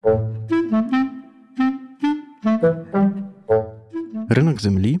Ринок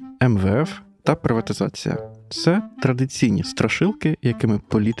землі, МВФ та приватизація – це традиційні страшилки, якими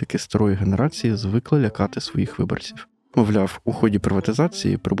політики старої генерації звикли лякати своїх виборців. Мовляв, у ході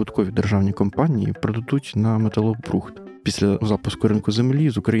приватизації прибуткові державні компанії продадуть на металобрухт. Після запуску ринку землі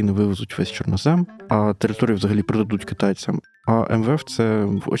з України вивезуть весь чорнозем, а територію взагалі продадуть китайцям. А МВФ це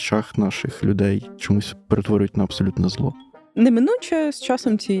в очах наших людей чомусь перетворюють на абсолютне зло. Неминуче з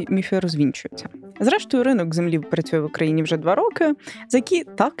часом ці міфи розвінчуються. Зрештою, ринок землі працює в Україні вже 2 роки, за які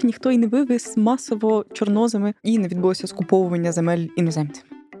так ніхто й не вивез масово чорноземи і не відбулося скуповування земель іноземців.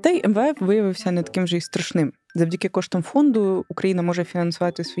 Та й МВФ виявився не таким же й страшним. Завдяки коштам фонду Україна може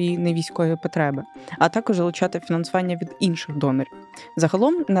фінансувати свої невійськові потреби, а також залучати фінансування від інших донорів.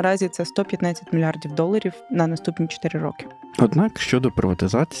 Загалом, наразі це $115 мільярдів на наступні 4 роки. Однак щодо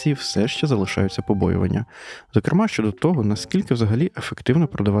приватизації все ще залишаються побоювання. Зокрема, щодо того, наскільки взагалі ефективно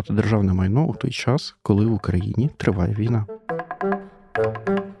продавати державне майно у той час, коли в Україні триває війна.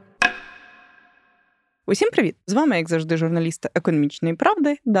 Усім привіт! З вами, як завжди, журналісти «Економічної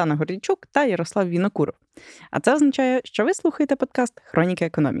правди» Дана Гордійчук та Ярослав Вінокуров. А це означає, що ви слухаєте подкаст «Хроніки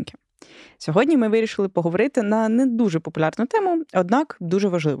економіки». Сьогодні ми вирішили поговорити на не дуже популярну тему, однак дуже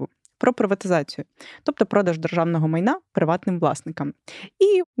важливу – про приватизацію, тобто продаж державного майна приватним власникам.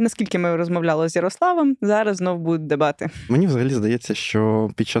 І, наскільки ми розмовляли з Ярославом, зараз знов будуть дебати. Мені взагалі здається, що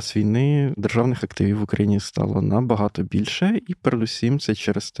під час війни державних активів в Україні стало набагато більше, і передусім це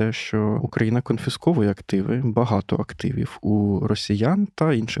через те, що Україна конфісковує активи, багато активів у росіян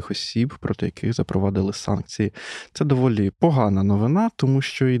та інших осіб, проти яких запровадили санкції. Це доволі погана новина, тому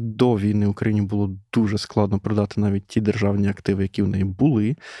що і до війни Україні було дуже складно продати навіть ті державні активи, які в неї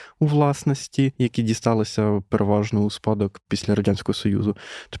були у власності, які дісталися переважно у спадок після Радянського Союзу.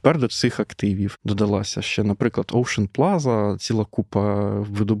 Тепер до цих активів додалася ще, наприклад, Ocean Plaza, ціла купа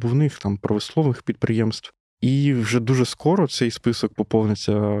видобувних, промислових підприємств. І вже дуже скоро цей список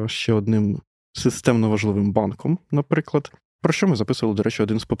поповниться ще одним системно важливим банком, наприклад, про що ми записували, до речі,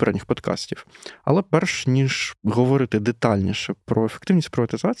 один з попередніх подкастів. Але перш ніж говорити детальніше про ефективність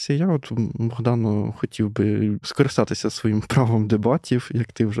приватизації, я Богдану, хотів би скористатися своїм правом дебатів,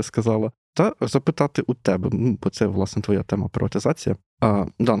 як ти вже сказала, та запитати у тебе, бо це, власне, твоя тема приватизація.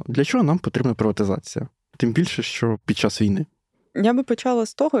 Дано, для чого нам потрібна приватизація? Тим більше, що під час війни. Я би почала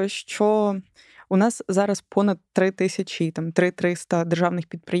з того, що у нас зараз понад 3,300 державних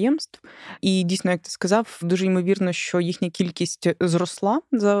підприємств. І дійсно, як ти сказав, дуже ймовірно, що їхня кількість зросла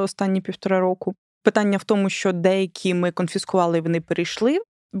за останні 1,5 року. Питання в тому, що деякі ми конфіскували, і вони перейшли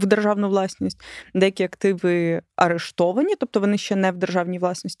в державну власність, деякі активи арештовані, тобто вони ще не в державній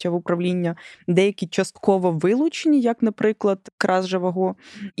власності, а в управління, деякі частково вилучені, як, наприклад, КРАС «Живаго»,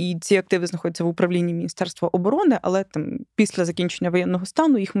 і ці активи знаходяться в управлінні Міністерства оборони, але після закінчення воєнного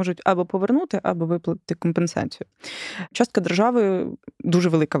стану їх можуть або повернути, або виплатити компенсацію. Частка держави дуже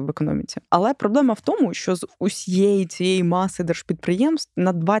велика в економіці. Але проблема в тому, що з усієї цієї маси держпідприємств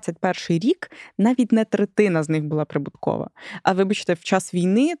на 21 рік навіть не третина з них була прибуткова. А вибачте, в час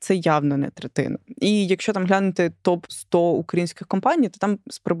війни це явно не третина. І якщо глянути топ-100 українських компаній, то там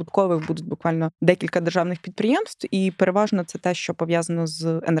з прибуткових будуть буквально декілька державних підприємств, і переважно це те, що пов'язано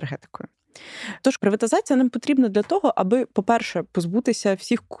з енергетикою. Тож приватизація нам потрібна для того, аби, по-перше, позбутися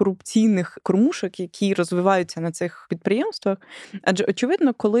всіх корупційних кормушок, які розвиваються на цих підприємствах. Адже,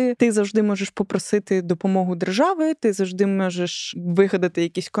 очевидно, коли ти завжди можеш попросити допомогу держави, ти завжди можеш вигадати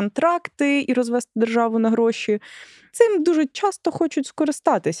якісь контракти і розвести державу на гроші, цим дуже часто хочуть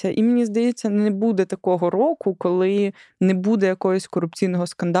скористатися. І мені здається, не буде такого року, коли не буде якогось корупційного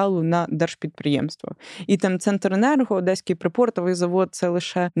скандалу на держпідприємство. І Центренерго, Одеський припортовий завод – це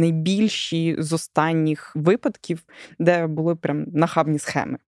лише найбільші з останніх випадків, де були прям нахабні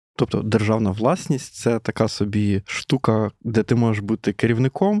схеми. Тобто державна власність – це така собі штука, де ти можеш бути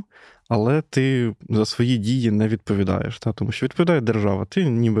керівником, але ти за свої дії не відповідаєш. Тому що відповідає держава. Ти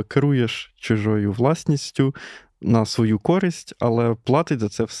ніби керуєш чужою власністю на свою користь, але платить за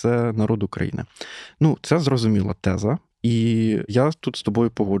це все народ України. Це зрозуміла теза. І я тут з тобою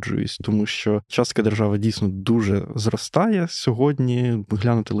погоджуюсь, тому що частка держави дійсно дуже зростає сьогодні.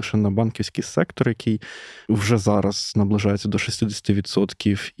 Глянути лише на банківський сектор, який вже зараз наближається до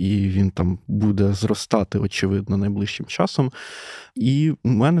 60%, і він буде зростати, очевидно, найближчим часом. І в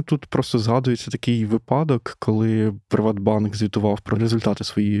мене тут просто згадується такий випадок, коли Приватбанк звітував про результати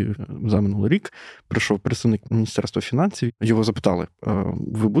свої за минулий рік. Прийшов представник Міністерства фінансів, його запитали,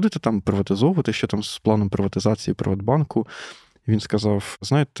 ви будете приватизовувати, що з планом приватизації Приватбанку? Він сказав,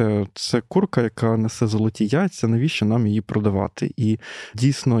 знаєте, це курка, яка несе золоті яйця, навіщо нам її продавати? І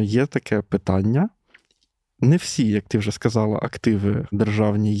дійсно є таке питання. Не всі, як ти вже сказала, активи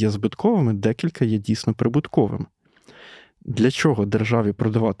державні є збитковими, декілька є дійсно прибутковими. Для чого державі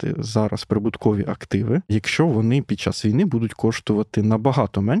продавати зараз прибуткові активи, якщо вони під час війни будуть коштувати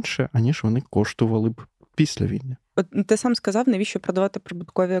набагато менше, аніж вони коштували б після війни? От ти сам сказав, навіщо продавати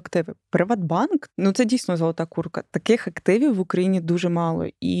прибуткові активи. Приватбанк, це дійсно золота курка. Таких активів в Україні дуже мало.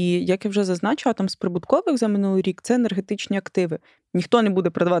 І, як я вже зазначила, там з прибуткових за минулий рік це енергетичні активи. Ніхто не буде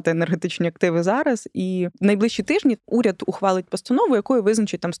продавати енергетичні активи зараз, і в найближчі тижні уряд ухвалить постанову, якою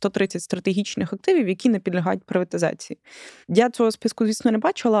визначить там 130 стратегічних активів, які не підлягають приватизації. Я цього списку, звісно, не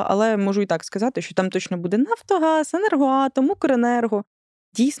бачила, але можу і так сказати, що там точно буде Нафтогаз, Енергоатом, Укренерго.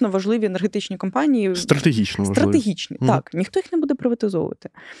 Дійсно важливі енергетичні компанії. Стратегічні, так. Ніхто їх не буде приватизовувати.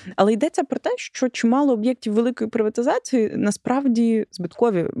 Але йдеться про те, що чимало об'єктів великої приватизації насправді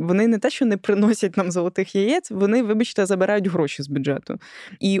збиткові. Вони не те, що не приносять нам золотих яєць, вони, вибачте, забирають гроші з бюджету.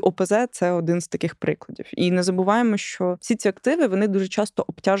 І ОПЗ – це один з таких прикладів. І не забуваємо, що всі ці активи, вони дуже часто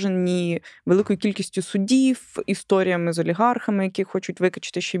обтяжені великою кількістю судів, історіями з олігархами, які хочуть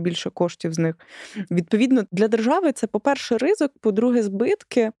викачати ще більше коштів з них. Відповідно, для держави це, по-перше, ризик, по-друге, збитки,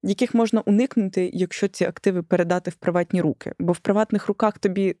 яких можна уникнути, якщо ці активи передати в приватні руки. Бо в приватних руках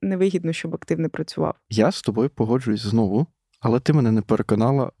тобі невигідно, щоб актив не працював. Я з тобою погоджуюсь знову, але ти мене не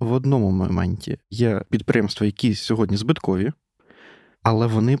переконала в одному моменті. Є підприємства, які сьогодні збиткові, але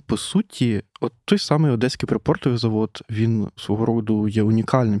вони, по суті, от той самий Одеський припортовий завод, він свого роду є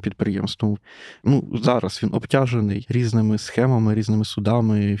унікальним підприємством. Зараз він обтяжений різними схемами, різними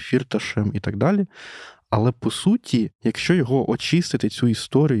судами, фірташем і так далі. Але, по суті, якщо його очистити, цю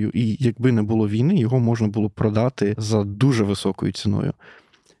історію, і якби не було війни, його можна було продати за дуже високою ціною.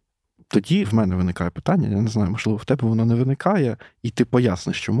 Тоді в мене виникає питання, я не знаю, можливо, в тебе воно не виникає, і ти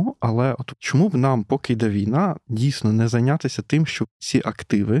поясниш чому, але от чому б нам, поки йде війна, дійсно не зайнятися тим, щоб ці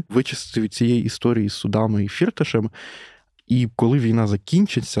активи вичистити від цієї історії з судами і фірташем, і коли війна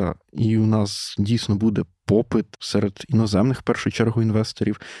закінчиться, і у нас дійсно буде попит серед іноземних, в першу чергу,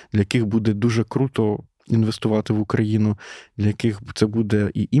 інвесторів, для яких буде дуже круто інвестувати в Україну, для яких це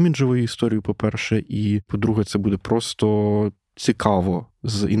буде і іміджовою історією, по-перше, і, по-друге, це буде просто цікаво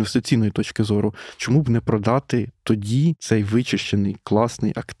з інвестиційної точки зору. Чому б не продати тоді цей вичищений,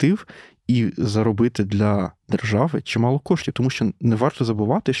 класний актив і заробити для держави чимало коштів? Тому що не варто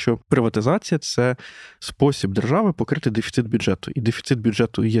забувати, що приватизація – це спосіб держави покрити дефіцит бюджету. І дефіцит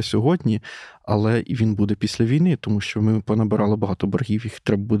бюджету є сьогодні, але він буде після війни, тому що ми понабирали багато боргів, їх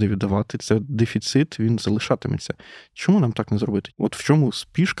треба буде віддавати. Це дефіцит, він залишатиметься. Чому нам так не зробити? От в чому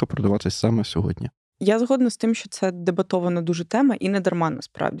спішка продаватися саме сьогодні? Я згодна з тим, що це дебатована дуже тема, і не дарма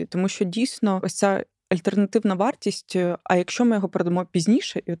насправді. Тому що дійсно ось ця альтернативна вартість, а якщо ми його продамо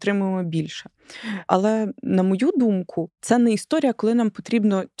пізніше і отримуємо більше. Але, на мою думку, це не історія, коли нам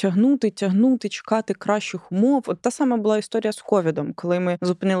потрібно тягнути, чекати кращих умов. От та сама була історія з ковідом, коли ми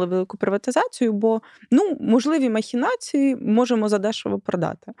зупинили велику приватизацію, бо, можливі махінації можемо задешево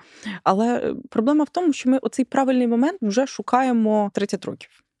продати. Але проблема в тому, що ми оцей правильний момент вже шукаємо 30 років.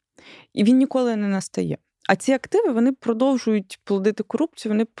 І він ніколи не настає. А ці активи, вони продовжують плодити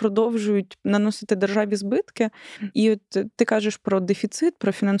корупцію, вони продовжують наносити державі збитки. І от ти кажеш про дефіцит,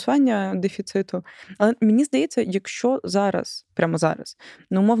 про фінансування дефіциту. Але мені здається, якщо прямо зараз,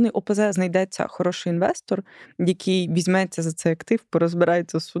 на умовний ОПЗ знайдеться хороший інвестор, який візьметься за цей актив,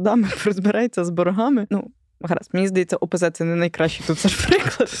 порозбирається з судами, порозбирається з боргами, гаразд, мені здається, ОПЗ – це не найкращий тут ж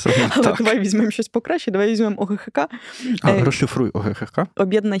приклад. Але давай візьмемо щось покраще, давай візьмемо ОГХК. Розшифруй ОГХК.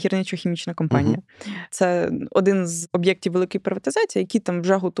 Об'єднана гірничо-хімічна компанія. Це один з об'єктів великої приватизації, який там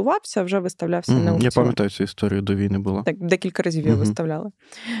вже готувався, вже виставлявся на аукціон. Я пам'ятаю цю історію, до війни була. Так, декілька разів його виставляли.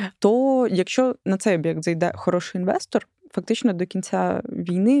 То якщо на цей об'єкт зайде хороший інвестор, фактично до кінця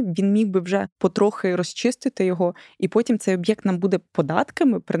війни він міг би вже потрохи розчистити його, і потім цей об'єкт нам буде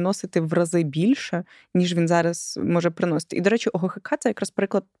податками приносити в рази більше, ніж він зараз може приносити. І, до речі, ОГХК – це якраз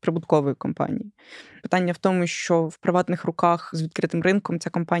приклад прибуткової компанії. Питання в тому, що в приватних руках з відкритим ринком ця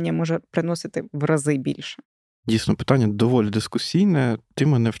компанія може приносити в рази більше. Дійсно, питання доволі дискусійне. Ти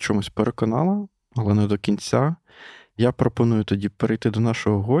мене в чомусь переконала, але не до кінця. Я пропоную тоді перейти до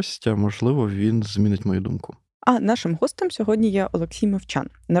нашого гостя. Можливо, він змінить мою думку. А нашим гостем сьогодні є Олексій Мовчан,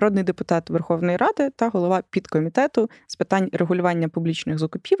 народний депутат Верховної Ради та голова підкомітету з питань регулювання публічних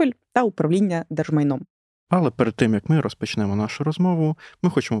закупівель та управління держмайном. Але перед тим, як ми розпочнемо нашу розмову, ми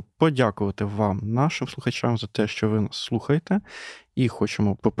хочемо подякувати вам, нашим слухачам, за те, що ви нас слухаєте, і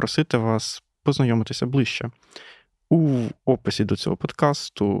хочемо попросити вас познайомитися ближче. У описі до цього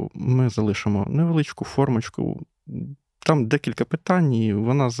подкасту ми залишимо невеличку формочку. Там декілька питань, і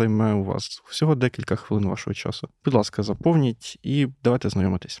вона займе у вас всього декілька хвилин вашого часу. Будь ласка, заповніть і давайте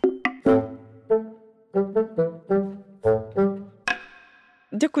знайомитись.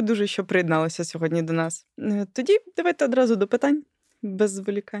 Дякую дуже, що приєдналися сьогодні до нас. Тоді давайте одразу до питань, без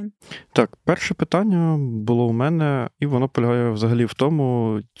зволікань. Так, перше питання було у мене, і воно полягає взагалі в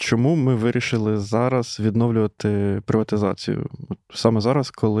тому, чому ми вирішили зараз відновлювати приватизацію. Саме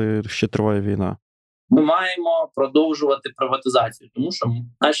зараз, коли ще триває війна. Ми маємо продовжувати приватизацію, тому що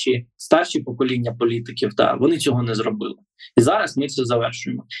наші старші покоління політиків, вони цього не зробили. І зараз ми це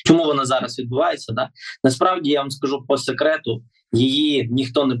завершуємо. Чому вона зараз відбувається? Насправді, я вам скажу по секрету, її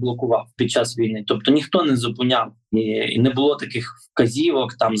ніхто не блокував під час війни. Тобто ніхто не зупиняв. І не було таких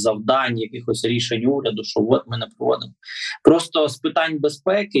вказівок, завдань, якихось рішень уряду, що от ми не проводимо. Просто з питань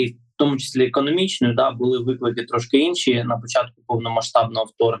безпеки, в тому числі економічної, були виклики трошки інші на початку повномасштабного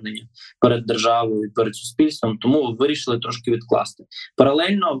вторгнення перед державою і перед суспільством, тому вирішили трошки відкласти.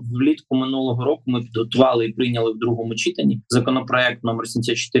 Паралельно влітку минулого року ми підготували і прийняли в другому читанні законопроект номер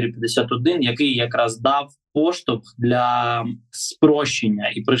 7451, який якраз дав поштовх для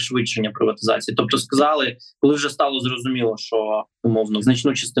спрощення і пришвидшення приватизації. Тобто сказали, коли вже стало зрозуміло, що умовно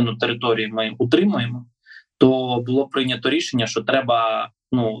значну частину території ми утримуємо, то було прийнято рішення, що треба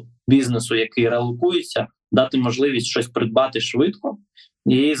бізнесу, який релокується, дати можливість щось придбати швидко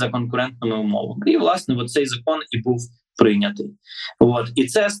і за конкурентними умовами. І, власне, цей закон і був прийнятий. І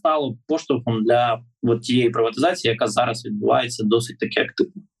це стало поштовхом для тієї приватизації, яка зараз відбувається досить таки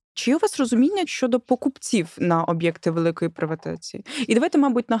активно. Чи є у вас розуміння щодо покупців на об'єкти великої приватизації? І давайте,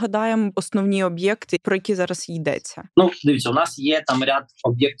 мабуть, нагадаємо основні об'єкти, про які зараз йдеться. Дивіться, у нас є там ряд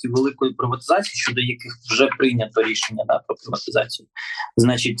об'єктів великої приватизації, щодо яких вже прийнято рішення про приватизацію.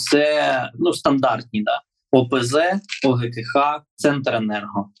 Значить, це стандартні, ОПЗ, ОГКХ,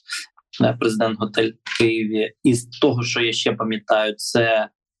 Центренерго, Президент Готель в Києві. І з того, що я ще пам'ятаю, це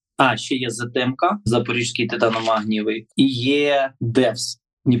ще є ЗТМК, Запорізький титаномагнієвий, і є ДЕВС,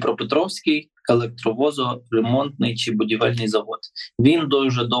 Дніпропетровський електровозоремонтний чи будівельний завод. Він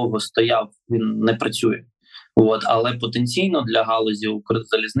дуже довго стояв, він не працює. Але потенційно для галузі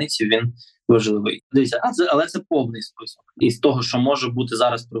Укрзалізниці він важливий. Дивіться, але це повний список із того, що може бути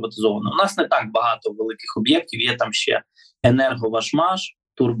зараз приватизовано. У нас не так багато великих об'єктів, є там ще Енерговашмаш,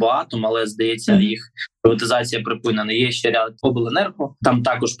 Турбоатом, але, здається, їх приватизація припинена. Є ще ряд обленерго, там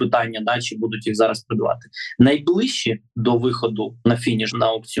також питання, чи будуть їх зараз продавати. Найближчі до виходу на фініш на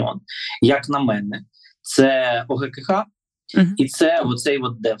аукціон, як на мене, це ОГКХ і це оцей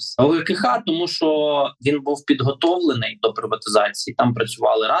ДЕВС. ОГКХ, тому що він був підготовлений до приватизації, там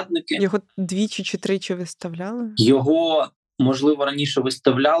працювали радники. Його двічі чи тричі виставляли? Його, можливо, раніше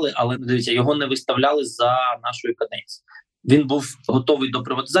виставляли, але, дивіться, його не виставляли за нашої каденції. Він був готовий до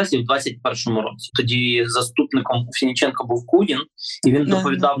приватизації в 2021 році. Тоді заступником у Фініченка був Кудін, і він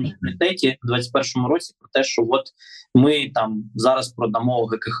доповідав на комітеті в 2021 році про те, що ми там зараз продамо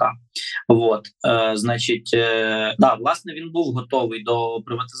ОГКХ. Власне, він був готовий до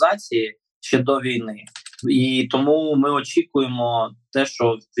приватизації ще до війни. І тому ми очікуємо те,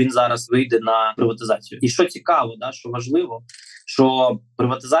 що він зараз вийде на приватизацію. І що цікаво, що важливо, що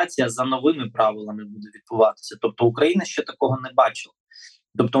приватизація за новими правилами буде відбуватися. Тобто Україна ще такого не бачила.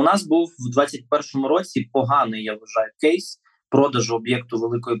 Тобто у нас був в 2021 році поганий, я вважаю, кейс продажу об'єкту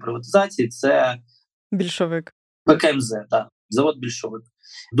великої приватизації. Це Більшовик. ПКМЗ, завод Більшовик.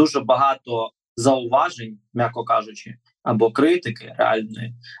 Дуже багато зауважень, м'яко кажучи, або критики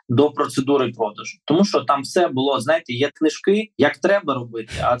реальної до процедури продажу. Тому що там все було, є книжки, як треба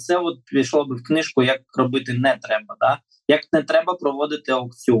робити, а це пішло би в книжку, як робити не треба. Як не треба проводити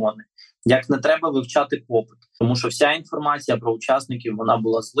аукціони, як не треба вивчати попит. Тому що вся інформація про учасників, вона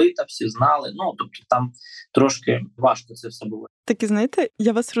була злита, всі знали. Тобто там трошки важко це все було. Так і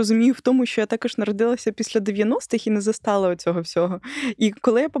я вас розумію в тому, що я також народилася після 90-х і не застала цього всього. І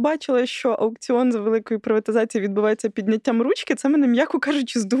коли я побачила, що аукціон за великої приватизації відбувається підняттям ручки, це мене, м'яко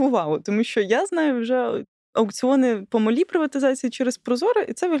кажучи, здивувало. Тому що я знаю вже аукціони по малій приватизації через Прозоро,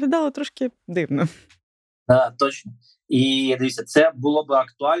 і це виглядало трошки дивно. Так, точно. І дивіться, це було б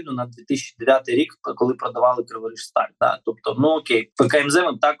актуально на 2009 рік, коли продавали Криворіжсталь. Тобто, окей, ПКМЗ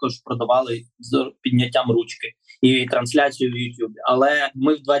ми також продавали з підняттям ручки і трансляцію в YouTube. Але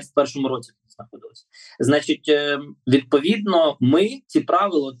ми в 21-му році знаходилися. Значить, відповідно, ми ці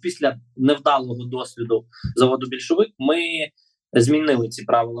правила після невдалого досвіду заводу Більшовик, ми змінили ці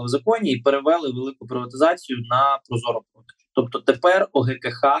правила в законі і перевели велику приватизацію на прозоро продаж. Тобто тепер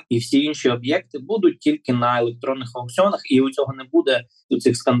ОГКХ і всі інші об'єкти будуть тільки на електронних аукціонах, і у цього не буде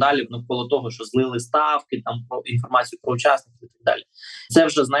цих скандалів навколо того, що злили ставки, там про інформацію про учасників і так далі. Це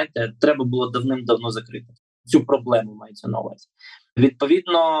вже, треба було давним-давно закрити. Цю проблему мається на увазі.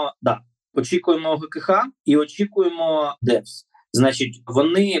 Відповідно, очікуємо ОГКХ і очікуємо ДЕВС. Значить,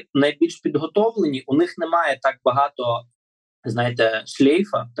 вони найбільш підготовлені, у них немає так багато знаєте,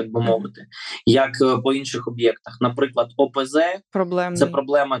 шлейфа, так би мовити, як по інших об'єктах. Наприклад, ОПЗ – це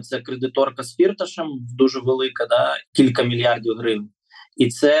проблема, це кредиторка з Фірташем, дуже велика, да, кілька мільярдів гривень. І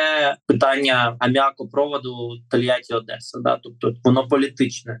це питання аміакопроводу Тольятті-Одеса, да, тобто воно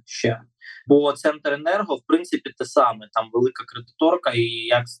політичне ще. Бо Центренерго, в принципі, те саме, там велика кредиторка, і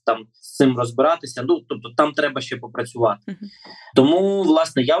як там з цим розбиратися, ну, тобто там треба ще попрацювати. Тому,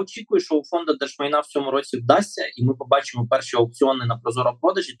 власне, я очікую, що у Фонду держмайна в цьому році вдасться, і ми побачимо перші аукціони на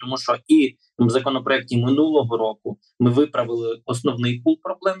прозоро-продажі, тому що і в законопроекті минулого року ми виправили основний пул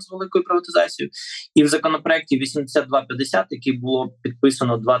проблем з великою приватизацією, і в законопроекті 8250, який було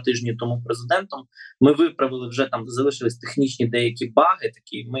підписано 2 тижні тому президентом, ми виправили вже там, залишились технічні деякі баги,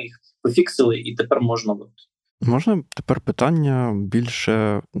 такі, ми їх пофіксили, і тепер можна вийти. Можна тепер питання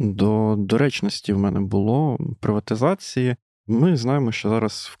більше до доречності в мене було приватизації. Ми знаємо, що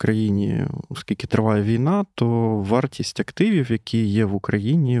зараз в країні, оскільки триває війна, то вартість активів, які є в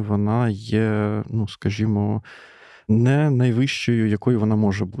Україні, вона є, ну, скажімо, не найвищою, якою вона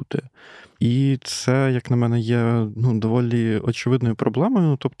може бути. І це, як на мене, є доволі очевидною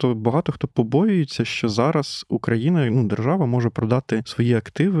проблемою. Тобто багато хто побоюється, що зараз Україна, держава може продати свої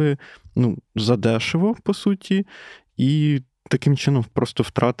активи задешево, по суті, і таким чином просто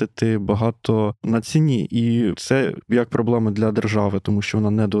втратити багато на ціні. І це як проблема для держави, тому що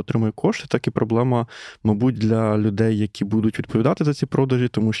вона недоотримує кошти, так і проблема, мабуть, для людей, які будуть відповідати за ці продажі,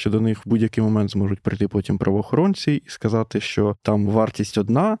 тому що до них в будь-який момент зможуть прийти потім правоохоронці і сказати, що там вартість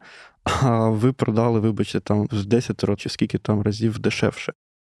одна, а ви продали, вибачте, там в 10 чи скільки там разів дешевше.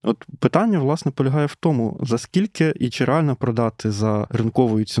 От питання, власне, полягає в тому, за скільки і чи реально продати за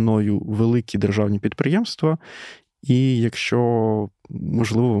ринковою ціною великі державні підприємства, і якщо,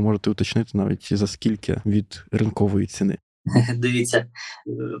 можливо, ви можете уточнити навіть за скільки від ринкової ціни. Дивіться,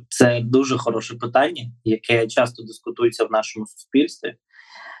 це дуже хороше питання, яке часто дискутується в нашому суспільстві.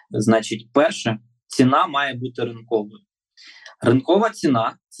 Значить, перше, ціна має бути ринковою. Ринкова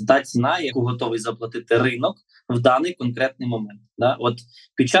ціна – це та ціна, яку готовий заплатити ринок в даний конкретний момент. Да? От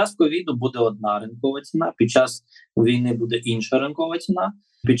під час ковіду буде одна ринкова ціна, під час війни буде інша ринкова ціна,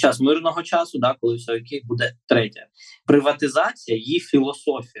 під час мирного часу, да, коли все окей, буде третя. Приватизація, її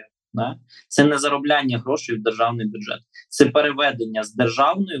філософія, да? Це не заробляння грошей в державний бюджет. Це переведення з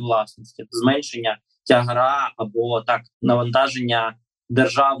державної власності, зменшення тягара або так навантаження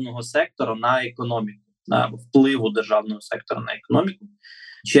державного сектору на економіку. Впливу державного сектора на економіку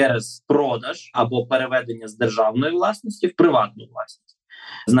через продаж або переведення з державної власності в приватну власність.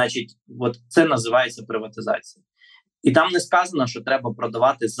 Значить, от це називається приватизація. І там не сказано, що треба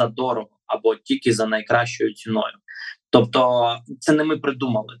продавати за дорого або тільки за найкращою ціною. Тобто це не ми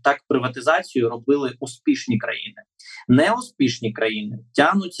придумали. Так приватизацію робили успішні країни. Неуспішні країни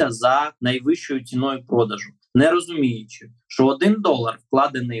тягнуться за найвищою ціною продажу, не розуміючи, що $1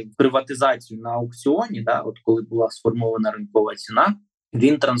 вкладений в приватизацію на аукціоні, да, от коли була сформована ринкова ціна,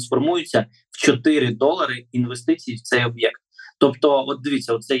 він трансформується в $4 інвестицій в цей об'єкт. Тобто, от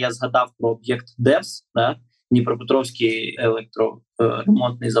дивіться, оце я згадав про об'єкт ДЕВС, да, Дніпропетровський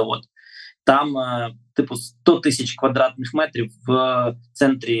електроремонтний завод. Там, 100 тисяч квадратних метрів в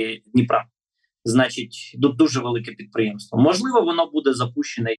центрі Дніпра. Значить, дуже велике підприємство. Можливо, воно буде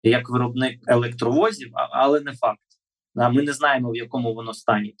запущене як виробник електровозів, але не факт. Ми не знаємо, в якому воно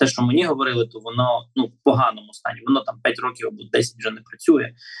стані. Те, що мені говорили, то воно в поганому стані. Воно там 5 років або 10 вже не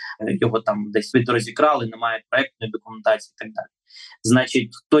працює. Його там десь розікрали, немає проектної документації і так далі. Значить,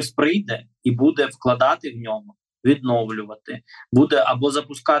 хтось прийде і буде вкладати в нього, відновлювати. Буде або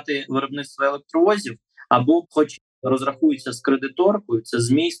запускати виробництво електровозів, або хоч розрахується з кредиторкою, це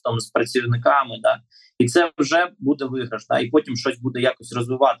з містом, з працівниками, да, і це вже буде виграш, да, і потім щось буде якось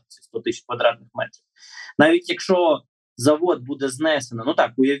розвивати, ці 100 тисяч квадратних метрів. Навіть якщо завод буде знесено,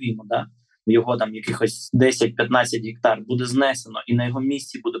 так, уявімо, да, його там якихось 10-15 гектар буде знесено, і на його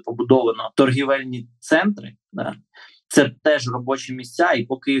місці буде побудовано торгівельні центри, да, це теж робочі місця, і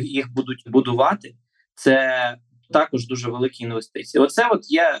поки їх будуть будувати, це також дуже великі інвестиції. Оце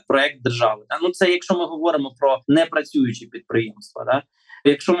є проект держави. Да? Це якщо ми говоримо про непрацюючі підприємства. Да?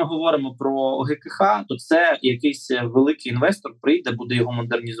 Якщо ми говоримо про ОГКХ, то це якийсь великий інвестор прийде, буде його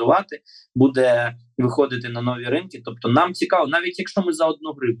модернізувати, буде виходити на нові ринки. Тобто нам цікаво, навіть якщо ми за 1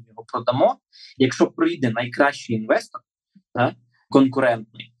 гривню його продамо, якщо прийде найкращий інвестор, да,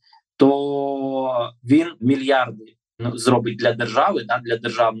 конкурентний, то він мільярди зробить для держави, да, для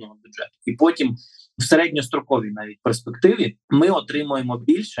державного бюджету. І потім в середньостроковій навіть перспективі ми отримуємо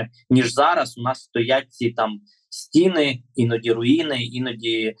більше, ніж зараз у нас стоять ці там стіни, іноді руїни,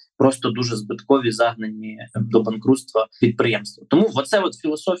 іноді просто дуже збиткові, загнані до банкрутства підприємства. Тому оце от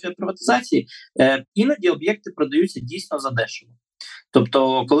філософія приватизації. Іноді об'єкти продаються дійсно задешево.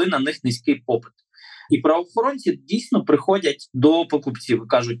 Тобто, коли на них низький попит. І правоохоронці дійсно приходять до покупців і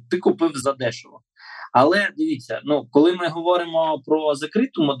кажуть, ти купив задешево. Але дивіться, коли ми говоримо про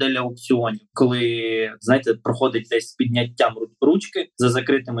закриту модель аукціонів, коли, знаєте, проходить десь з підняттям ручки за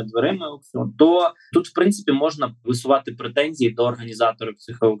закритими дверима аукціон, то тут, в принципі, можна висувати претензії до організаторів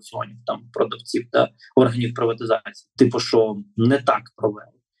цих аукціонів, там, продавців та органів приватизації. Типу, що не так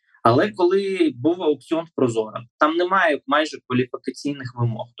провели. Але коли був аукціон в Прозоро, там немає майже кваліфікаційних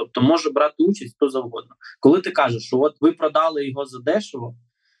вимог. Тобто може брати участь хто завгодно. Коли ти кажеш, що от ви продали його задешево,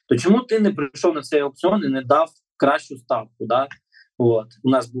 то чому ти не прийшов на цей аукціон і не дав кращу ставку? Да? От. У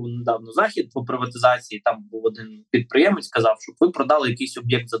нас був недавно захід по приватизації, там був один підприємець, сказав, що ви продали якийсь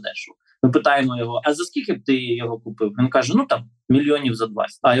об'єкт задешево. Ми питаємо його, а за скільки б ти його купив? Він каже, там мільйонів за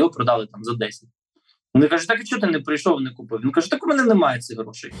 20, а його продали там за 10. Вони кажуть, так і чого ти не прийшов, не купив? Він каже, так у мене немає цих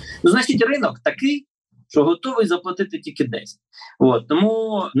грошей. Значить, ринок такий, що готовий заплатити тільки 10. От.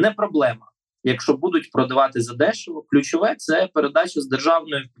 Тому не проблема. Якщо будуть продавати задешево, ключове – це передача з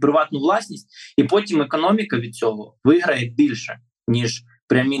державної в приватну власність, і потім економіка від цього виграє більше, ніж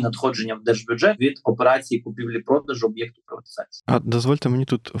прямі надходження в держбюджет від операції купівлі-продажу об'єкту приватизації. А дозвольте мені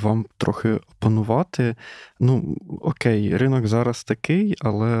тут вам трохи опанувати. Окей, ринок зараз такий,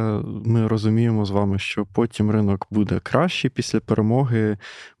 але ми розуміємо з вами, що потім ринок буде кращий після перемоги.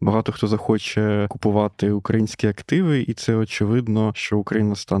 Багато хто захоче купувати українські активи, і це очевидно, що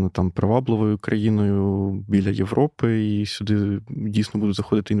Україна стане там привабливою країною біля Європи, і сюди дійсно будуть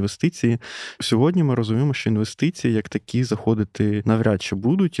заходити інвестиції. Сьогодні ми розуміємо, що інвестиції як такі заходити навряд чи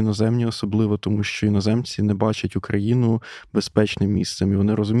будуть, іноземні особливо, тому що іноземці не бачать Україну безпечним місцем. І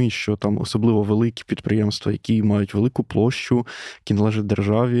вони розуміють, що там особливо великі підприємства, які мають велику площу, які належать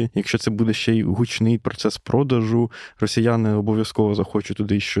державі. Якщо це буде ще й гучний процес продажу, росіяни обов'язково захочуть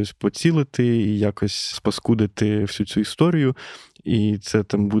туди щось поцілити і якось спаскудити всю цю історію. І це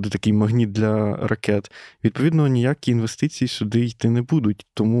там буде такий магніт для ракет. Відповідно, ніякі інвестиції сюди йти не будуть.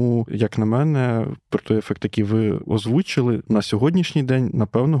 Тому, як на мене, про той ефект, який ви озвучили, на сьогоднішній день,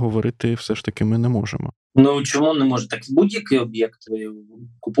 напевно, говорити все ж таки ми не можемо. Чому не може? Так будь-який об'єкт ви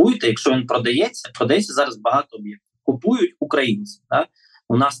купуєте, якщо він продається зараз багато об'єктів. Купують українці. Так?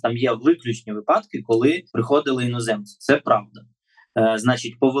 У нас там є виключні випадки, коли приходили іноземці. Це правда.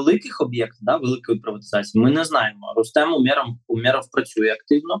 Значить, по великих об'єктах, великої приватизації, ми не знаємо. Рустем Умєров працює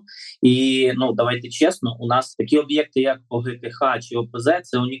активно. І, давайте чесно, у нас такі об'єкти, як ОГКХ чи ОПЗ,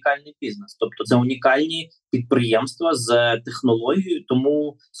 це унікальний бізнес. Тобто це унікальні підприємства з технологією,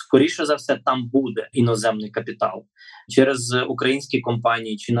 тому, скоріше за все, там буде іноземний капітал. Через українські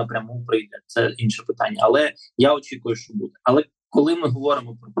компанії чи напряму прийде, це інше питання. Але я очікую, що буде. Але коли ми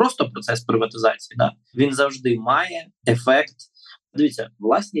говоримо про просто процес приватизації, він завжди має ефект. Дивіться,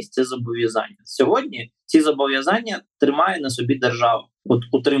 власність – це зобов'язання. Сьогодні ці зобов'язання тримає на собі держава.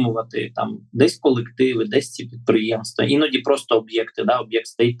 Утримувати там десь колективи, десь ці підприємства, іноді просто об'єкти. Об'єкт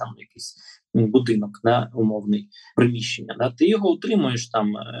стоїть там якийсь будинок, умовний, приміщення. Ти його утримуєш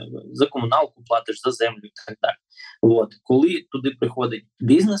там, за комуналку платиш, за землю і так далі. Коли туди приходить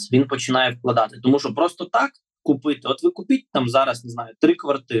бізнес, він починає вкладати. Тому що просто так купити, ви купіть там зараз, не знаю, 3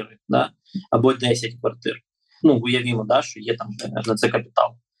 квартири, або 10 квартир. Уявімо, що є там на це капітал.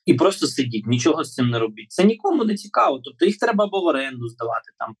 І просто сидіть, нічого з цим не робіть. Це нікому не цікаво. Тобто їх треба або в оренду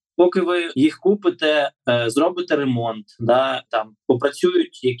здавати. Поки ви їх купите, зробите ремонт,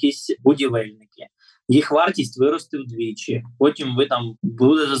 попрацюють якісь будівельники. Їх вартість виросте вдвічі. Потім ви там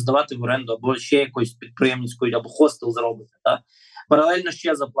будете здавати в оренду або ще якоюсь підприємницькою, або хостел зробите. Паралельно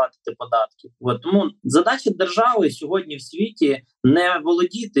ще заплатити податки. Тому задача держави сьогодні в світі не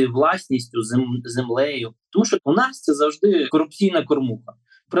володіти власністю землею, тому що у нас це завжди корупційна кормуха.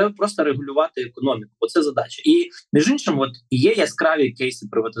 Треба просто регулювати економіку. Оце задача. І, між іншим, є яскраві кейси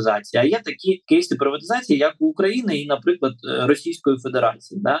приватизації, а є такі кейси приватизації, як у України і, наприклад, Російської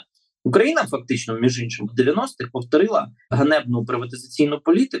Федерації. Україна фактично, між іншим, в 90-х повторила ганебну приватизаційну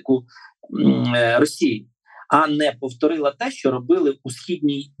політику Росії, а не повторила те, що робили у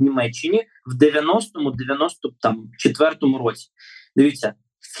Східній Німеччині в 90-94 році. Дивіться,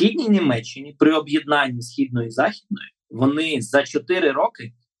 в Східній Німеччині при об'єднанні Східної і Західної вони за 4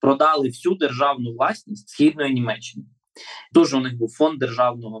 роки продали всю державну власність Східної Німеччини. Тож у них був фонд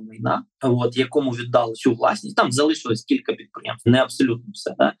державного майна, якому віддали всю власність. Там залишилось кілька підприємств, не абсолютно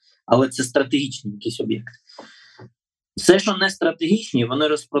все, але це стратегічні якісь об'єкти. Все, що не стратегічні, вони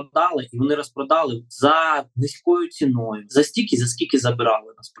розпродали, і вони розпродали за низькою ціною, за скільки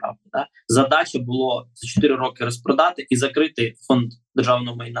забирали насправді. Да? Задача було за 4 роки розпродати і закрити фонд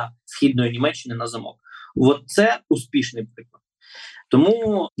державного майна Східної Німеччини на замок. От це успішний приклад.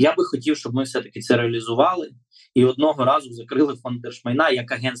 Тому я би хотів, щоб ми все-таки це реалізували і одного разу закрили фонд держмайна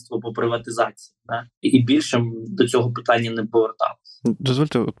як агентство по приватизації. Да? І більше до цього питання не поверталося.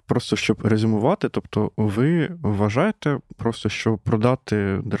 Дозвольте просто, щоб резюмувати, тобто ви вважаєте просто, що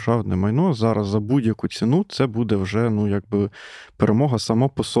продати державне майно зараз за будь-яку ціну, це буде вже, перемога сама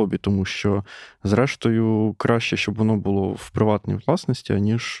по собі, тому що, зрештою, краще, щоб воно було в приватній власності,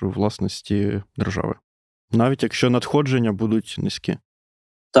 аніж у власності держави. Навіть якщо надходження будуть низькі.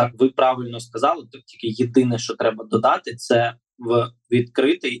 Так, ви правильно сказали, то тільки єдине, що треба додати, це в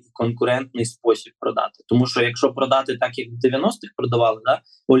відкритий і конкурентний спосіб продати. Тому що якщо продати так, як в 90-х продавали, да,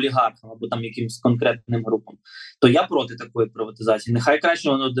 олігархам або там якимось конкретним групам, то я проти такої приватизації. Нехай краще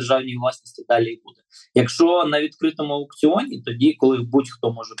воно в державній власності далі і буде. Якщо на відкритому аукціоні, тоді, коли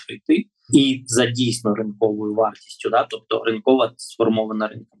будь-хто може прийти і за дійсно ринковою вартістю, да, тобто ринкова сформована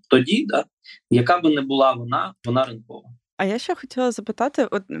ринком, тоді, да, яка би не була вона ринкова. А я ще хотіла запитати,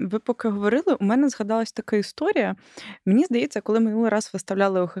 от ви поки говорили, у мене згадалась така історія. Мені здається, коли минулий раз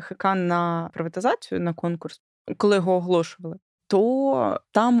виставляли ОХХК на приватизацію, на конкурс, коли його оголошували, то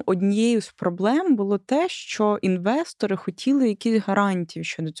там однією з проблем було те, що інвестори хотіли якісь гарантії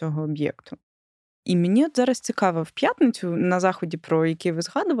щодо цього об'єкту. І мені от зараз цікаво, в п'ятницю на заході, про який ви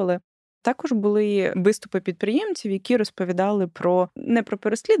згадували, також були виступи підприємців, які розповідали не про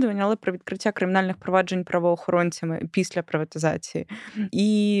переслідування, але про відкриття кримінальних проваджень правоохоронцями після приватизації.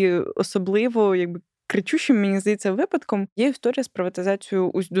 І особливо, кричущим, мені здається, випадком є історія з приватизацією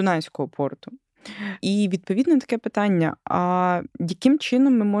Усть-Дунайського порту. І відповідно таке питання, а яким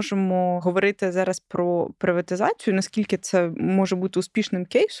чином ми можемо говорити зараз про приватизацію, наскільки це може бути успішним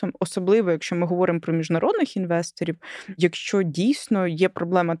кейсом, особливо, якщо ми говоримо про міжнародних інвесторів, якщо дійсно є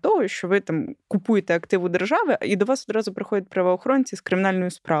проблема того, що ви там купуєте активи держави, і до вас одразу приходять правоохоронці з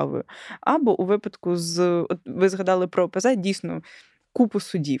кримінальною справою. Або у випадку ви згадали про ОПЗ, дійсно, купу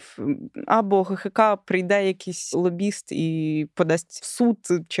судів. Або ГХК прийде якийсь лобіст і подасть в суд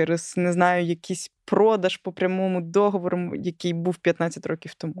через, не знаю, якийсь продаж по прямому договору, який був 15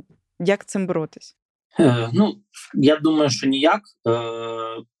 років тому. Як цим боротись? Я думаю, що ніяк.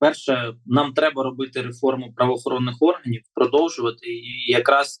 Перше, нам треба робити реформу правоохоронних органів, продовжувати і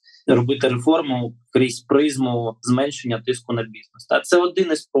якраз робити реформу крізь призму зменшення тиску на бізнес. Це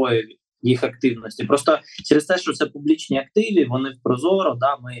один із проявів їх активності. Просто через те, що це публічні активи, вони в прозоро,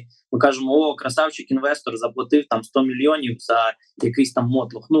 да, ми кажемо, красавчик інвестор заплатив там 100 мільйонів за якийсь там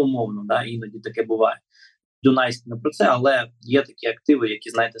мотлох, умовно, да, іноді таке буває. Дунайський не про це, але є такі активи, які,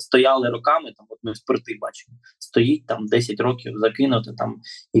 знаєте, стояли роками, там, от ми в спорти бачимо, стоїть там 10 років закинути, там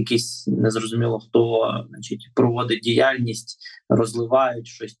якийсь незрозуміло хто, проводить діяльність, розливають,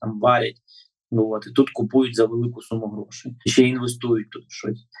 щось там варять, і тут купують за велику суму грошей, ще інвестують тут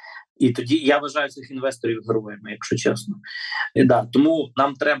щось. І тоді я вважаю цих інвесторів героями, якщо чесно. Тому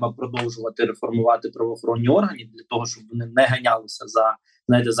нам треба продовжувати реформувати правоохоронні органи для того, щоб вони не ганялися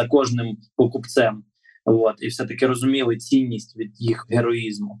за кожним покупцем. І все-таки розуміли цінність від їх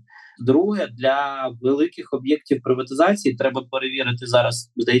героїзму. Друге, для великих об'єктів приватизації треба перевірити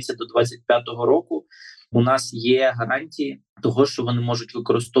зараз, здається, до 25-го року у нас є гарантії того, що вони можуть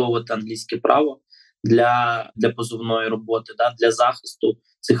використовувати англійське право для позовної роботи, для захисту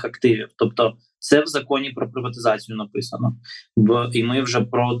цих активів. Тобто це в законі про приватизацію написано. І ми вже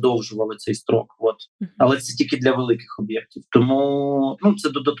продовжували цей строк. Але це тільки для великих об'єктів. Тому це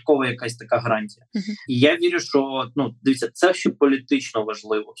додаткова якась така гарантія. І я вірю, що дивіться, це ще політично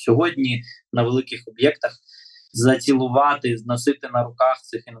важливо. Сьогодні на великих об'єктах зацілувати, носити на руках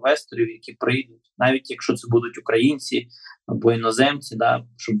цих інвесторів, які прийдуть, навіть якщо це будуть українці або іноземці,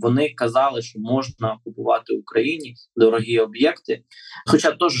 щоб вони казали, що можна купувати в Україні дорогі об'єкти.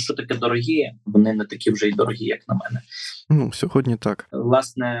 Хоча теж, що таке дорогі, вони не такі вже й дорогі, як на мене. Сьогодні так.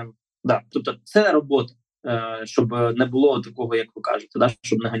 Власне, тобто це робота, щоб не було такого, як ви кажете,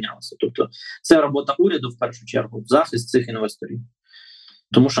 щоб не ганялося. Тобто це робота уряду, в першу чергу, захист цих інвесторів.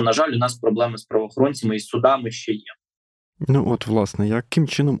 Тому що, на жаль, у нас проблеми з правоохоронцями і з судами ще є. Власне, яким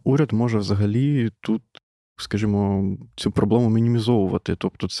чином уряд може взагалі тут скажімо, цю проблему мінімізовувати.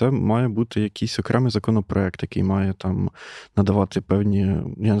 Тобто це має бути якийсь окремий законопроект, який має там надавати певні,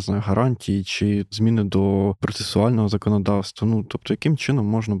 я не знаю, гарантії чи зміни до процесуального законодавства. Ну, тобто, яким чином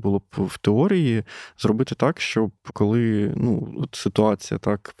можна було б в теорії зробити так, щоб коли, от ситуація,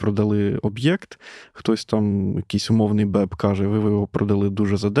 так, продали об'єкт, хтось там, якийсь умовний БЕБ каже, ви його продали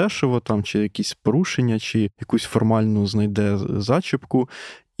дуже задешево, там, чи якісь порушення, чи якусь формальну знайде зачіпку,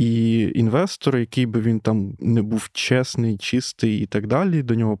 і інвестор, який би він там не був чесний, чистий і так далі,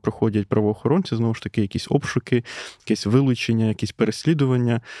 до нього приходять правоохоронці, знову ж таки, якісь обшуки, якесь вилучення, якісь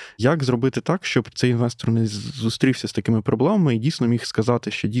переслідування. Як зробити так, щоб цей інвестор не зустрівся з такими проблемами і дійсно міг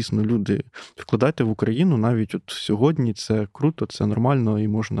сказати, що дійсно люди, вкладайте в Україну, навіть от сьогодні це круто, це нормально і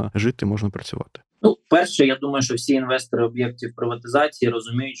можна жити, можна працювати? Перше, я думаю, що всі інвестори об'єктів приватизації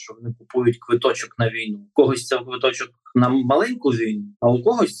розуміють, що вони купують квиточок на війну. У когось це квиточок на маленьку війну, а у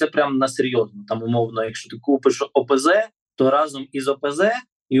когось це прямо на серйозну. Там, умовно, якщо ти купиш ОПЗ, то разом із ОПЗ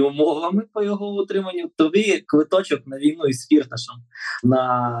і умовами по його утриманню тобі квиточок на війну із Фірташем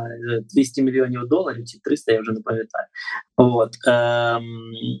на $200 мільйонів чи 300, я вже не пам'ятаю.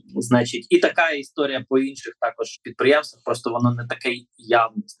 Значить, і така історія по інших також підприємствах, просто воно не таке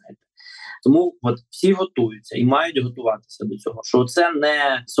явне, знаєте. Тому всі готуються і мають готуватися до цього, що це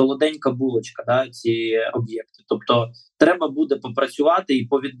не солоденька булочка, ці об'єкти. Тобто треба буде попрацювати і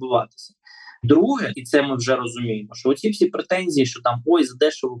повідбуватися. Друге, і це ми вже розуміємо, що оці всі претензії, що там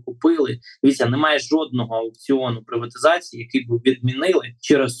задешево купили, дивіться, немає жодного аукціону приватизації, який би відмінили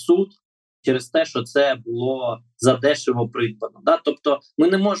через суд, через те, що це було задешево придбано. Тобто ми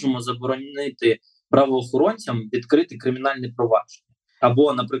не можемо заборонити правоохоронцям відкрити кримінальне провадження.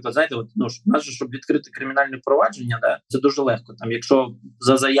 Або, наприклад, знаєте, щоб відкрити кримінальне провадження, це дуже легко. Там, якщо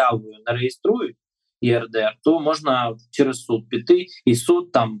за заявою не реєструють ЄРДР, то можна через суд піти, і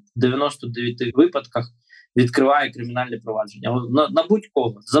суд там в 99 випадках відкриває кримінальне провадження. На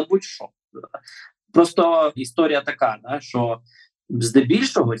будь-кого, за будь-що. Просто історія така, що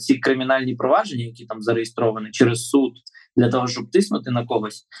здебільшого ці кримінальні провадження, які там зареєстровані через суд для того, щоб тиснути на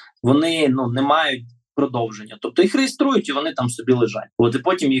когось, вони не мають продовження. Тобто їх реєструють і вони там собі лежать. І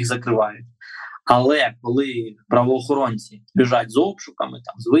потім їх закривають. Але коли правоохоронці біжать з обшуками,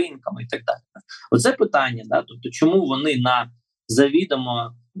 там, з виїмками і так далі, оце питання, тобто чому вони на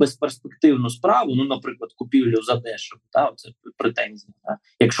завідомо безперспективну справу, наприклад, купівлю за дешево, оце претензія.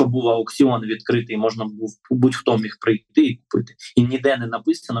 Якщо був аукціон відкритий, можна будь-хто міг прийти і купити. І ніде не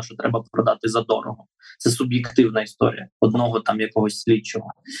написано, що треба продати за дорого. Це суб'єктивна історія одного там якогось слідчого.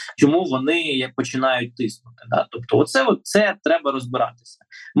 Чому вони починають тиснути? Тобто це треба розбиратися.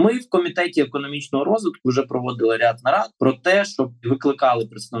 Ми в Комітеті економічного розвитку вже проводили ряд нарад про те, щоб викликали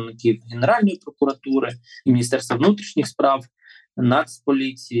представників Генеральної прокуратури і Міністерства внутрішніх справ,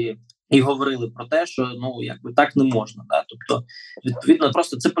 Нацполіції, і говорили про те, що так не можна. Тобто, відповідно,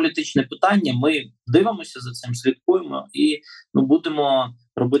 просто це політичне питання. Ми дивимося за цим, слідкуємо і будемо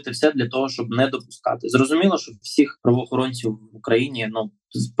робити все для того, щоб не допускати. Зрозуміло, що всіх правоохоронців в Україні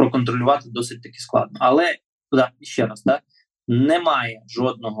проконтролювати досить таки складно. Але ще раз, немає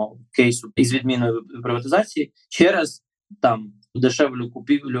жодного кейсу із відміною приватизації через дешевлю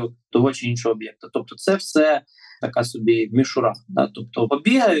купівлю того чи іншого об'єкта. Тобто це все така собі мішура. Тобто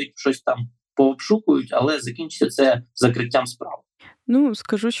побігають, щось там пообшукують, але закінчиться це закриттям справи.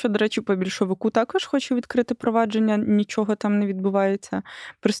 Скажу, що, до речі, по більшовику також хочу відкрити провадження, нічого там не відбувається.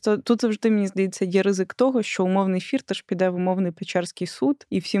 Просто тут завжди, мені здається, є ризик того, що умовний Фірташ піде в умовний Печерський суд,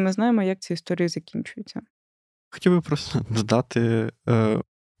 і всі ми знаємо, як ці історії закінчуються. Хотів би просто додати,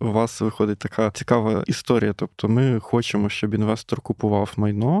 у вас виходить така цікава історія. Тобто ми хочемо, щоб інвестор купував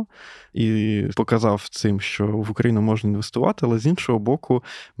майно і показав цим, що в Україну можна інвестувати, але з іншого боку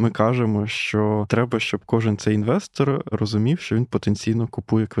ми кажемо, що треба, щоб кожен цей інвестор розумів, що він потенційно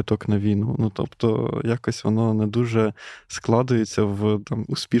купує квиток на війну. Тобто якось воно не дуже складується в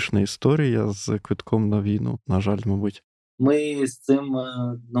успішна історія з квитком на війну, на жаль, мабуть. Ми з цим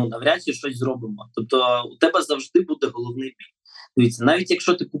навряд чи щось зробимо. Тобто у тебе завжди буде головний біль. Дивіться, навіть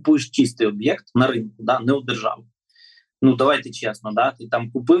якщо ти купуєш чистий об'єкт на ринку, не у держави. Давайте чесно, ти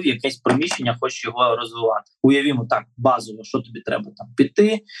там купив якесь приміщення, хочеш його розвивати. Уявімо так, базово, що тобі треба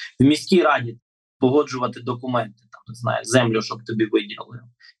піти в міській раді, погоджувати документи, не знаю, землю, щоб тобі виділили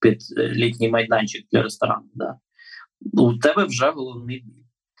під літній майданчик для ресторану. У тебе вже головний біль.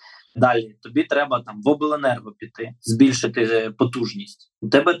 Далі, тобі треба в обленерго піти, збільшити потужність. У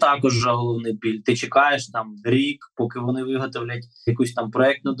тебе також вже головний біль. Ти чекаєш рік, поки вони виготовлять якусь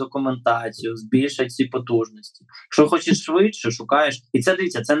проектну документацію, збільшать ці потужності. Якщо хочеш швидше, шукаєш. І це,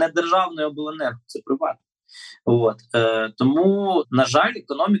 дивіться, це не державний обленерго, це приватний. Тому, на жаль,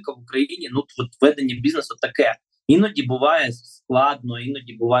 економіка в Україні, ведення бізнесу таке. Іноді буває складно,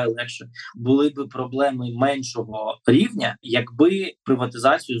 іноді буває легше. Були б проблеми меншого рівня, якби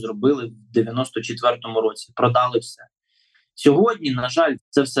приватизацію зробили в 94-му році, продали все. Сьогодні, на жаль,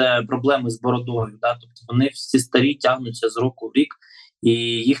 це все проблеми з бородою. Тобто вони всі старі, тягнуться з року в рік, і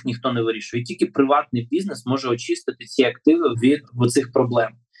їх ніхто не вирішує. І тільки приватний бізнес може очистити ці активи від цих проблем.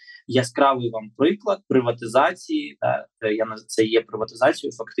 Яскравий вам приклад приватизації. Це є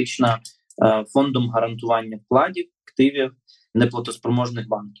приватизацією, фактично фондом гарантування вкладів, активів неплатоспроможних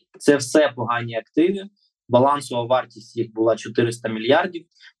банків. Це все погані активи. Балансова вартість їх була 400 мільярдів.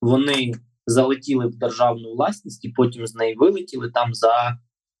 Вони залетіли в державну власність і потім з неї вилетіли там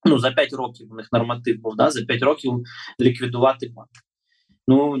за 5 років. У них норматив був, за 5 років ліквідувати банк.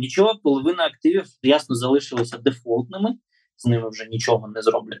 Нічого, половина активів, ясно, залишилися дефолтними, з ними вже нічого не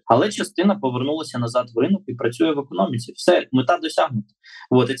зроблять. Але частина повернулася назад в ринок і працює в економіці. Все, мета досягнута.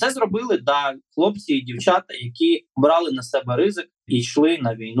 І це зробили хлопці і дівчата, які брали на себе ризик і йшли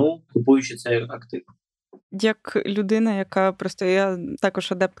на війну, купуючи цей актив. Як людина, яка я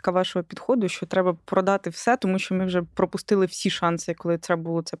також адептка вашого підходу, що треба продати все, тому що ми вже пропустили всі шанси, коли треба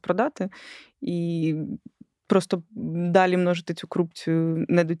було це продати, і просто далі множити цю корупцію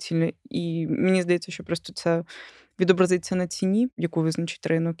недоцільно. І мені здається, що просто це відобразиться на ціні, яку визначить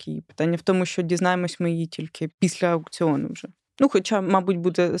ринок, і питання в тому, що дізнаємось ми її тільки після аукціону вже. Хоча, мабуть,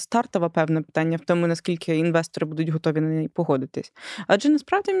 буде стартове певне питання в тому, наскільки інвестори будуть готові на неї погодитись. Адже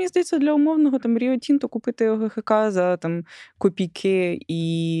насправді, мені здається, для умовного Ріо Тінто купити ОГХК за копійки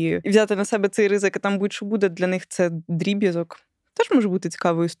і взяти на себе цей ризик, а там будь-що буде, для них це дріб'язок. Теж може бути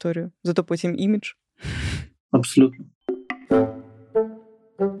цікавою історією. Зато потім імідж. Абсолютно.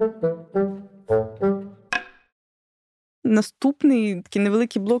 Наступний такий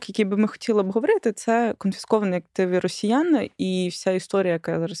невеликий блок, який би ми хотіли обговорити, це конфісковані активи росіян і вся історія,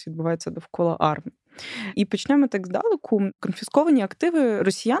 яка зараз відбувається довкола АРМА. І почнемо так здалеку. Конфісковані активи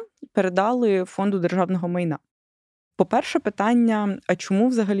росіян передали Фонду державного майна. По-перше, питання, а чому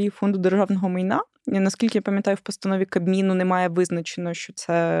взагалі Фонду державного майна? Наскільки я пам'ятаю, в постанові Кабміну немає визначено, що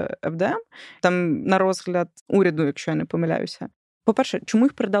це ФДМ. Там на розгляд уряду, якщо я не помиляюся. По-перше, чому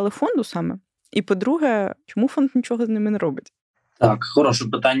їх передали фонду саме? І по-друге, чому фонд нічого з ними не робить? Так, хороше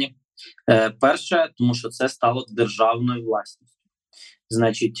питання. Перше, тому що це стало державною власністю.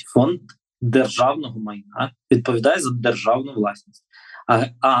 Значить, фонд державного майна відповідає за державну власність. А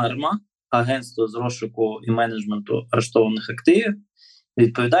АРМА, агентство з розшуку і менеджменту арештованих активів,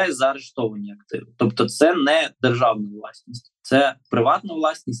 відповідає за арештовані активи. Тобто це не державна власність, це приватна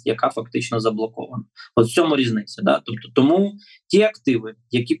власність, яка фактично заблокована. В цьому різниця. Тобто, тому ті активи,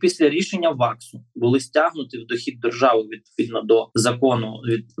 які після рішення ВАКСу були стягнуті в дохід держави відповідно до закону,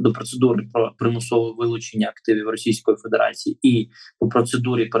 до процедури про примусове вилучення активів Російської Федерації і по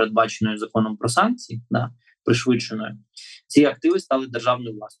процедурі, передбаченої законом про санкції, пришвидшеною, ці активи стали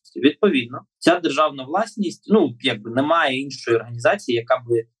державною власністю. Відповідно, ця державна власність, немає іншої організації, яка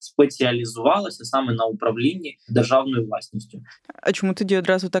би спеціалізувалася саме на управлінні державною власністю. А чому тоді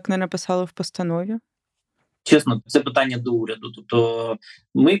одразу так не написали в постанові? Чесно, це питання до уряду. Тобто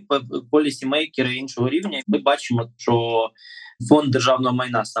ми, полісімейкери іншого рівня, ми бачимо, що фонд державного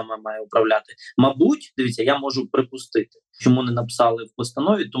майна саме має управляти. Мабуть, дивіться, я можу припустити, чому не написали в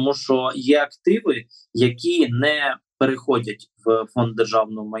постанові, тому що є активи, які не переходять в фонд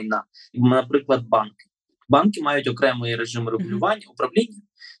державного майна. Наприклад, банки. Банки мають окремий режим регулювання, управління,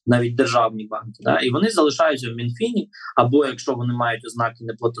 навіть державні банки, і вони залишаються в Мінфіні, або якщо вони мають ознаки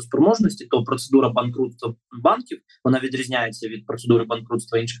неплатоспроможності, то процедура банкрутства банків, вона відрізняється від процедури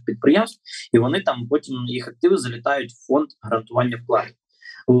банкрутства інших підприємств, і вони там потім, їх активи залітають в фонд гарантування вкладів.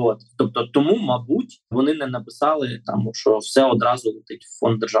 Тобто, тому, мабуть, вони не написали що все одразу летить в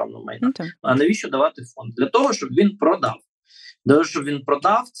фонд державного майна. А навіщо давати фонд? Для того, щоб він продав. Для того, щоб він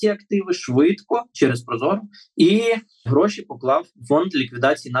продав ці активи швидко, через Прозоро, і гроші поклав в фонд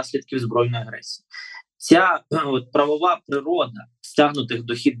ліквідації наслідків збройної агресії. Ця правова природа стягнутих в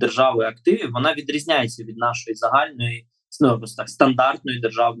дохід держави активів, вона відрізняється від нашої загальної, стандартної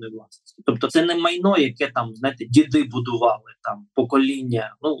державної власності. Тобто це не майно, яке діди будували,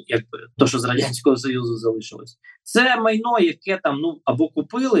 покоління, то, що з Радянського Союзу залишилось. Це майно, яке або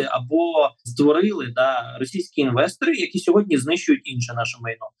купили, або створили російські інвестори, які сьогодні знищують інше наше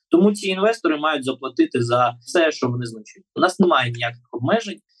майно. Тому ці інвестори мають заплатити за все, що вони знищують. У нас немає ніяких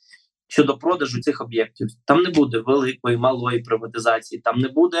обмежень щодо продажу цих об'єктів. Там не буде великої, малої приватизації, там не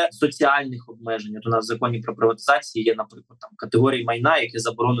буде соціальних обмежень. У нас в законі про приватизацію є, наприклад, категорії майна, які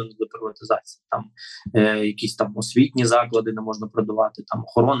заборонені до приватизації. Якісь освітні заклади не можна продавати,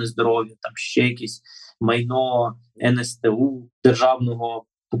 охорони здоров'я, ще якісь майно НСТУ, державного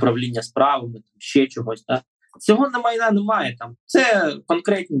управління справами, ще чогось. Да? Цього майна немає там. Це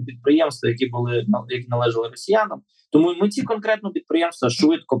конкретні підприємства, які належали росіянам. Тому ми ці конкретні підприємства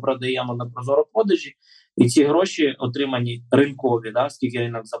швидко продаємо на прозоро-продажі, і ці гроші, отримані ринкові, да, скільки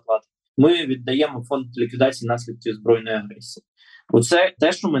ринок заплатить, ми віддаємо в фонд ліквідації наслідків збройної агресії. Оце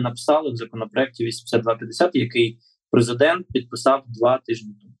те, що ми написали в законопроекті 8250, який президент підписав 2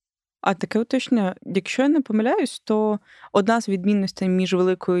 тижні тому. А таке уточнення, якщо я не помиляюсь, то одна з відмінностей між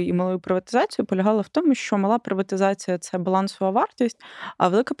великою і малою приватизацією полягала в тому, що мала приватизація – це балансова вартість, а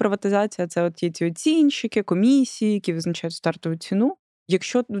велика приватизація – це от ті оцінщики, комісії, які визначають стартову ціну.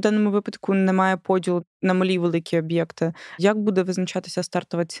 Якщо в даному випадку немає поділу на малі великі об'єкти, як буде визначатися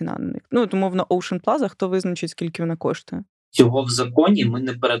стартова ціна на них? Ну, от, умовно, Ocean Plaza, хто визначить, скільки вона коштує? Цього в законі ми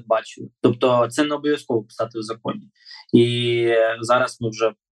не передбачили. Тобто це не обов'язково писати в законі. І зараз ми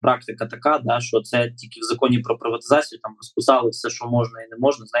вже практика така, да, що це тільки в законі про приватизацію там розписали все, що можна і не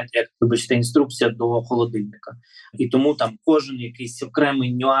можна. Знаєте, як, вибачте, інструкція до холодильника. І тому там кожен якийсь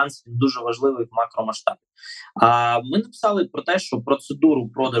окремий нюанс він дуже важливий в макромасштабі. А ми написали про те, що процедуру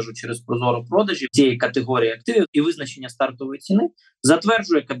продажу через прозоро-продажі цієї категорії активів і визначення стартової ціни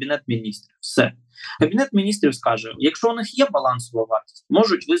затверджує Кабінет міністрів. Все. Кабінет міністрів скаже, якщо у них є балансова вартість,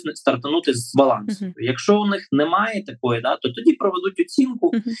 можуть стартанути з балансу. Якщо у них немає такої, да, то тоді проведуть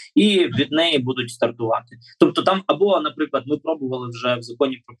оцінку і від неї будуть стартувати. Тобто там, або, наприклад, ми пробували вже в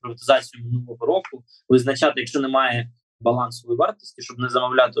законі про приватизацію минулого року визначати, якщо немає балансової вартості, щоб не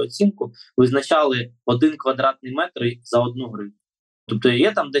замовляти оцінку, визначали 1 квадратний метр за 1 гривню. Тобто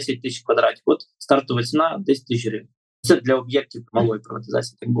є там 10 тисяч квадратів, от стартова ціна 10 тисяч гривень. Це для об'єктів малої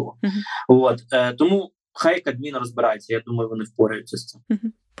приватизації так було. Тому хай Кабмін розбирається, я думаю, вони впораються з цим.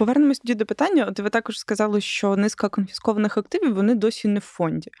 Повернемось тоді до питання. От ви також сказали, що низка конфіскованих активів, вони досі не в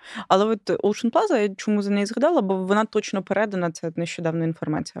фонді. Але от Ocean Plaza, я чому за неї згадала, бо вона точно передана, це нещодавно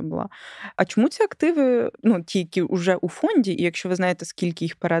інформація була. А чому ці активи, ті, які вже у фонді, і якщо ви знаєте, скільки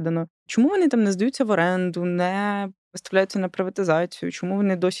їх передано, чому вони там не здаються в оренду, не виставляються на приватизацію, чому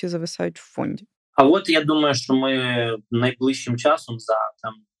вони досі зависають в фонді? А от я думаю, що ми найближчим часом за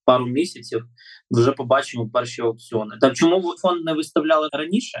пару місяців вже побачимо перші аукціони. Та чому фонд не виставляли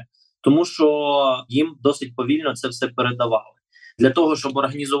раніше? Тому що їм досить повільно це все передавали. Для того, щоб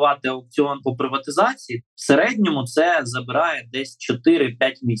організувати аукціон по приватизації, в середньому це забирає десь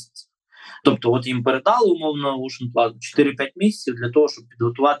 4-5 місяців. Тобто от їм передали умовно Ocean Plaza 4-5 місяців для того, щоб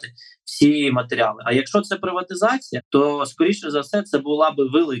підготувати всі матеріали. А якщо це приватизація, то, скоріше за все, це була би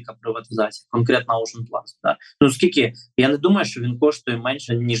велика приватизація, конкретна Ocean Plaza. Да? Скільки? Я не думаю, що він коштує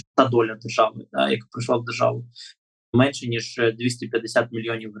менше, ніж та доля держави, да, яка прийшла в державу. Менше, ніж 250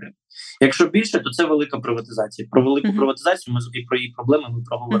 мільйонів гривень. Якщо більше, то це велика приватизація. Про велику приватизацію і про її проблеми ми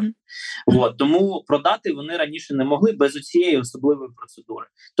проговоримо. Тому продати вони раніше не могли без цієї особливої процедури.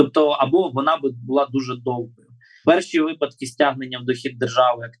 Тобто, або вона би була дуже довгою. Перші випадки стягнення в дохід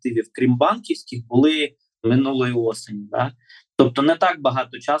держави активів, крім банківських, були минулої осені. Да? Тобто не так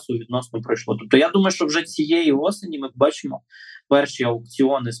багато часу відносно пройшло. Тобто я думаю, що вже цієї осені ми бачимо перші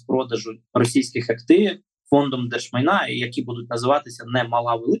аукціони з продажу російських активів фондом держмайна, які будуть називатися не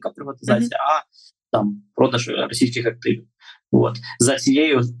мала велика приватизація, а там продаж російських активів. За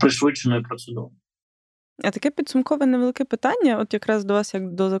цією пришвидшеною процедурою. А таке підсумкове невелике питання, от якраз до вас,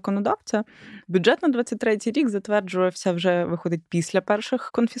 як до законодавця. Бюджет на 23-й рік затверджувався вже, виходить, після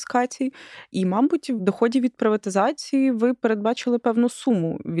перших конфіскацій. І, мабуть, в доході від приватизації ви передбачили певну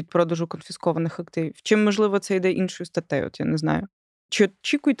суму від продажу конфіскованих активів. Чи, можливо, це йде іншою статтею, от я не знаю. Чи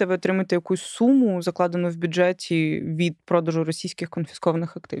очікуєте ви отримати якусь суму, закладену в бюджеті від продажу російських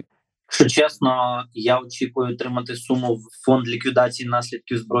конфіскованих активів? Якщо чесно, я очікую отримати суму в фонд ліквідації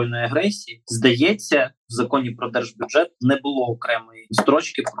наслідків збройної агресії. Здається, в законі про держбюджет не було окремої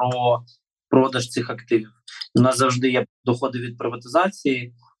строчки про продаж цих активів. У нас завжди є доходи від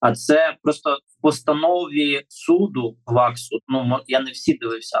приватизації, а це просто в постанові суду ВАКСу. Я не всі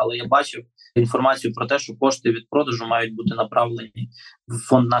дивився, але я бачив інформацію про те, що кошти від продажу мають бути направлені в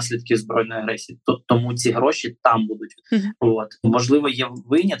фонд наслідків збройної агресії. Тому ці гроші там будуть. Можливо, є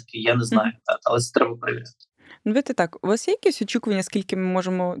винятки, я не знаю, але це треба перевіряти. Давайте так, у вас є якісь очікування, скільки ми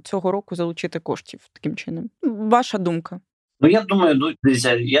можемо цього року залучити коштів таким чином? Ваша думка? Я думаю,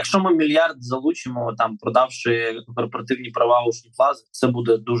 якщо ми мільярд залучимо, продавши корпоративні права Ocean Plaza, це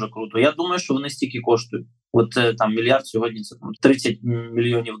буде дуже круто. Я думаю, що вони стільки коштують. Мільярд сьогодні це $30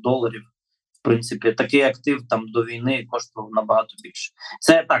 мільйонів. В принципі, такий актив до війни коштував набагато більше.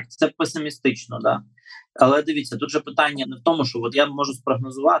 Це песимістично, да. Але дивіться, тут же питання не в тому, що от я можу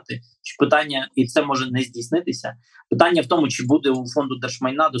спрогнозувати, чи питання, і це може не здійснитися. Питання в тому, чи буде у фонду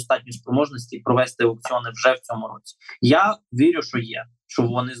держмайна достатньо спроможності провести аукціони вже в цьому році. Я вірю, що є, що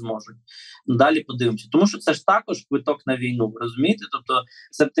вони зможуть. Далі подивимося. Тому що це ж також квиток на війну, ви розумієте? Тобто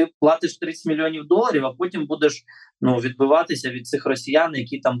це ти платиш $30 мільйонів, а потім будеш відбиватися від цих росіян,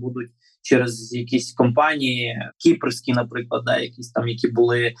 які там будуть через якісь компанії, кіпрські, наприклад, якісь там, які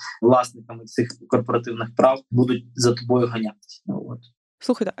були власниками цих корпоративних прав, будуть за тобою ганятися.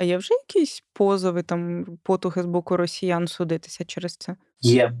 Слухайте, а є вже якісь позови, там, потуги з боку росіян судитися через це?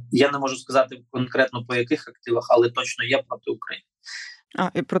 Є. Я не можу сказати конкретно по яких активах, але точно є проти України.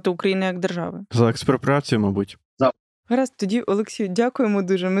 І проти України як держави? За експропріацію, мабуть. Гаразд, тоді, Олексію, дякуємо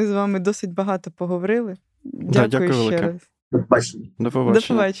дуже. Ми з вами досить багато поговорили. Дякую ще велике. раз. До побачення. До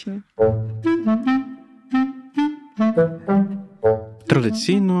побачення.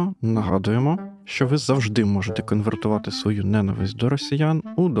 Традиційно нагадуємо, що ви завжди можете конвертувати свою ненависть до росіян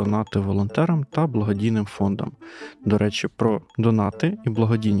у донати волонтерам та благодійним фондам. До речі, про донати і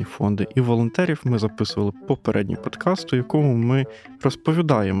благодійні фонди і волонтерів ми записували попередній подкаст, у якому ми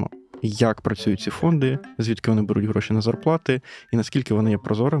розповідаємо, як працюють ці фонди, звідки вони беруть гроші на зарплати і наскільки вони є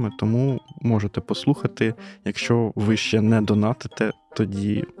прозорими, тому можете послухати. Якщо ви ще не донатите,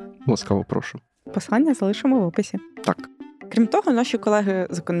 тоді ласкаво прошу. Посилання залишимо в описі. Так. Крім того, наші колеги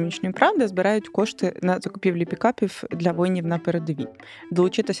з «Економічної правди» збирають кошти на закупівлі пікапів для воїнів на передовій.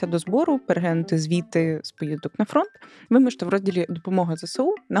 Долучитися до збору, переглянути звіти з поїздок на фронт ви можете в розділі «Допомога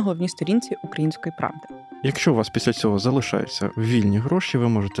ЗСУ» на головній сторінці «Української правди». Якщо у вас після цього залишаються вільні гроші, ви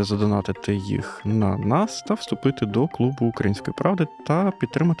можете задонатити їх на нас та вступити до клубу «Української правди» та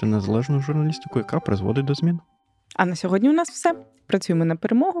підтримати незалежну журналістику, яка призводить до змін. А на сьогодні у нас все. Працюємо на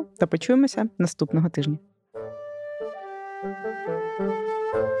перемогу та почуємося наступного тижня.